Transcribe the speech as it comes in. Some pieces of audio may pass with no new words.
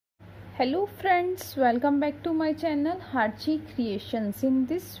Hello friends, welcome back to my channel Harchi Creations. In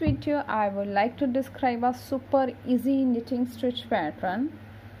this video I would like to describe a super easy knitting stitch pattern.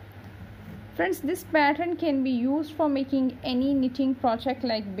 Friends, this pattern can be used for making any knitting project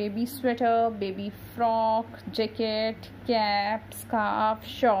like baby sweater, baby frock, jacket, cap, scarf,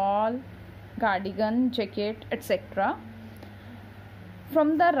 shawl, cardigan, jacket, etc.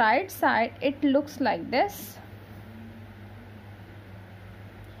 From the right side it looks like this,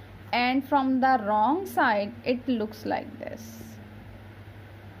 and from the wrong side it looks like this.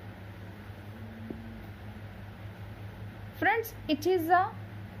 Friends, it is a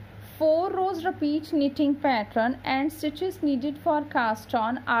 4 rows repeat knitting pattern and stitches needed for cast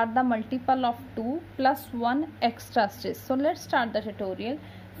on are the multiple of 2 plus 1 extra stitch. So let's start the tutorial.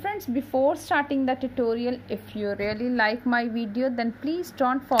 Friends, before starting the tutorial, if you really like my video, then please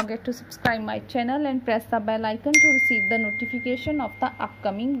don't forget to subscribe my channel and press the bell icon to receive the notification of the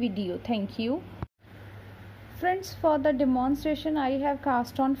upcoming video. Thank you. Friends, for the demonstration I have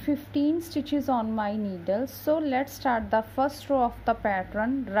cast on 15 stitches on my needle. So let's start the first row of the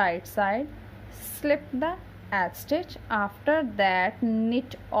pattern, right side, slip the edge stitch. After that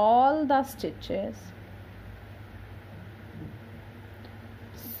knit all the stitches.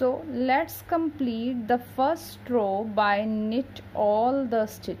 So let's complete the first row by knit all the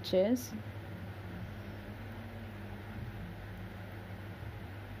stitches.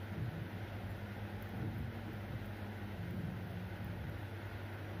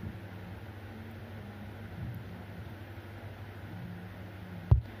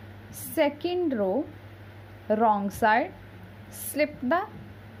 Second row, wrong side, slip the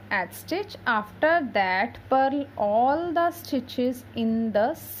edge stitch. After that purl all the stitches in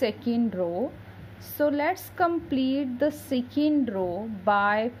the second row. So let's complete the second row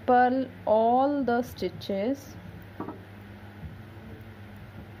by purl all the stitches.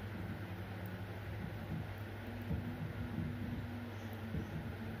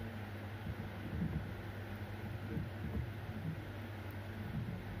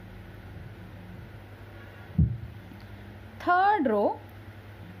 Third row,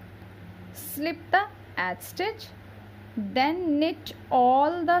 slip the edge stitch, then knit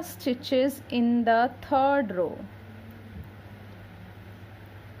all the stitches in the third row.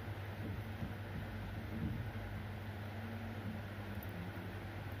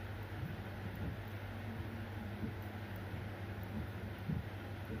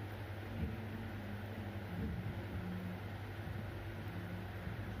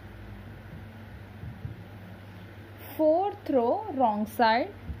 Fourth row, wrong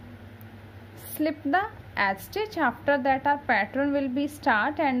side, slip the edge stitch. After that our pattern will be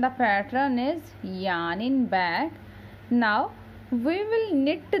start and the pattern is yarn in back. Now we will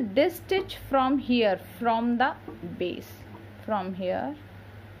knit this stitch from here, from the base, from here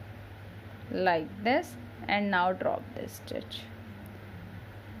like this, and now drop this stitch,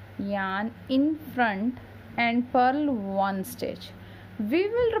 yarn in front and purl one stitch. We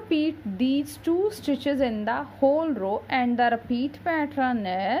will repeat these 2 stitches in the whole row, and the repeat pattern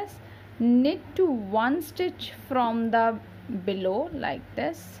is knit to 1 stitch from the below like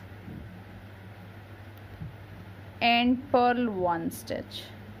this and purl 1 stitch.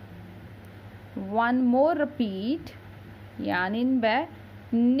 One more repeat, yarn in back,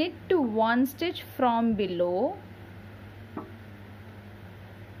 knit to 1 stitch from below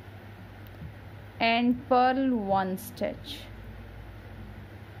and purl 1 stitch.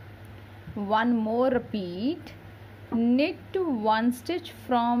 One more repeat, knit to 1 stitch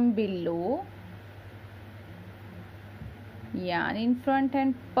from below, yarn in front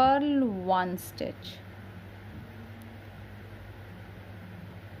and purl 1 stitch.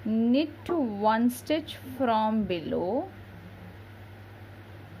 Knit to 1 stitch from below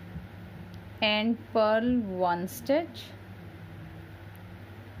and purl 1 stitch.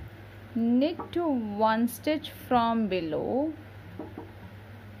 Knit to 1 stitch from below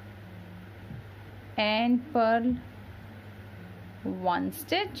and purl 1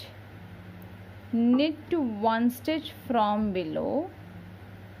 stitch. Knit to 1 stitch from below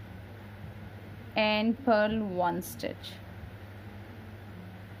and purl 1 stitch.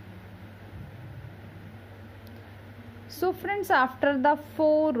 So friends, after the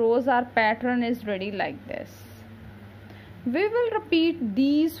 4 rows our pattern is ready like this. We will repeat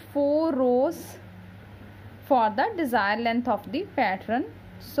these 4 rows for the desired length of the pattern.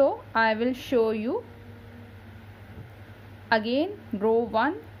 So I will show you. Again, row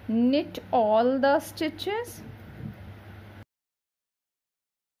 1, knit all the stitches.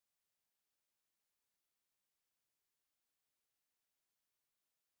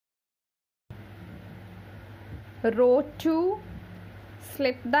 Row 2,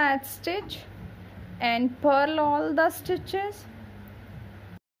 slip the edge stitch and purl all the stitches.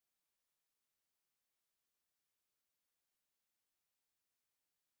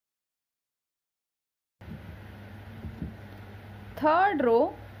 Third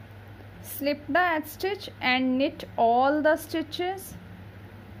row, slip the edge stitch and knit all the stitches.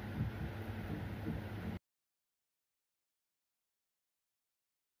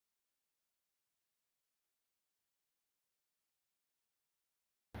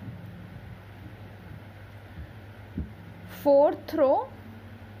 Fourth row,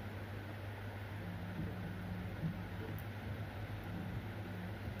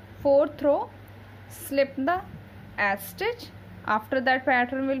 slip the edge stitch. After that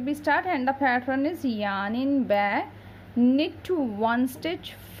pattern will be start, and the pattern is yarn in back, knit to one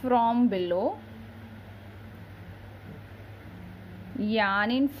stitch from below, yarn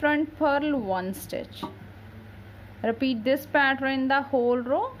in front, purl one stitch. Repeat this pattern in the whole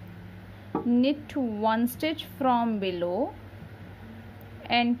row. Knit to one stitch from below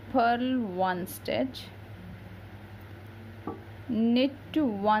and purl one stitch, knit to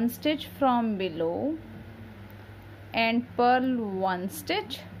one stitch from below and purl one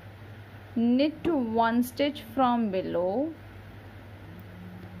stitch, knit to one stitch from below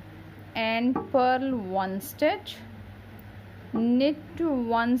and purl one stitch, knit to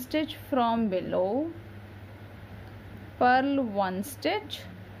one stitch from below, purl one stitch,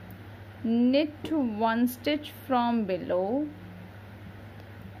 knit to one stitch from below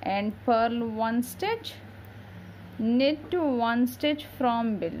and purl one stitch, knit to one stitch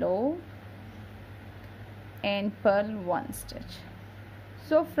from below and purl one stitch.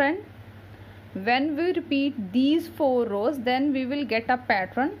 So friend, when we repeat these 4 rows, then we will get a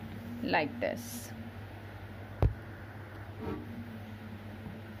pattern like this.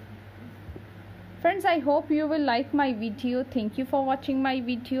 Friends, I hope you will like my video. Thank you for watching my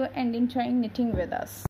video and enjoying knitting with us.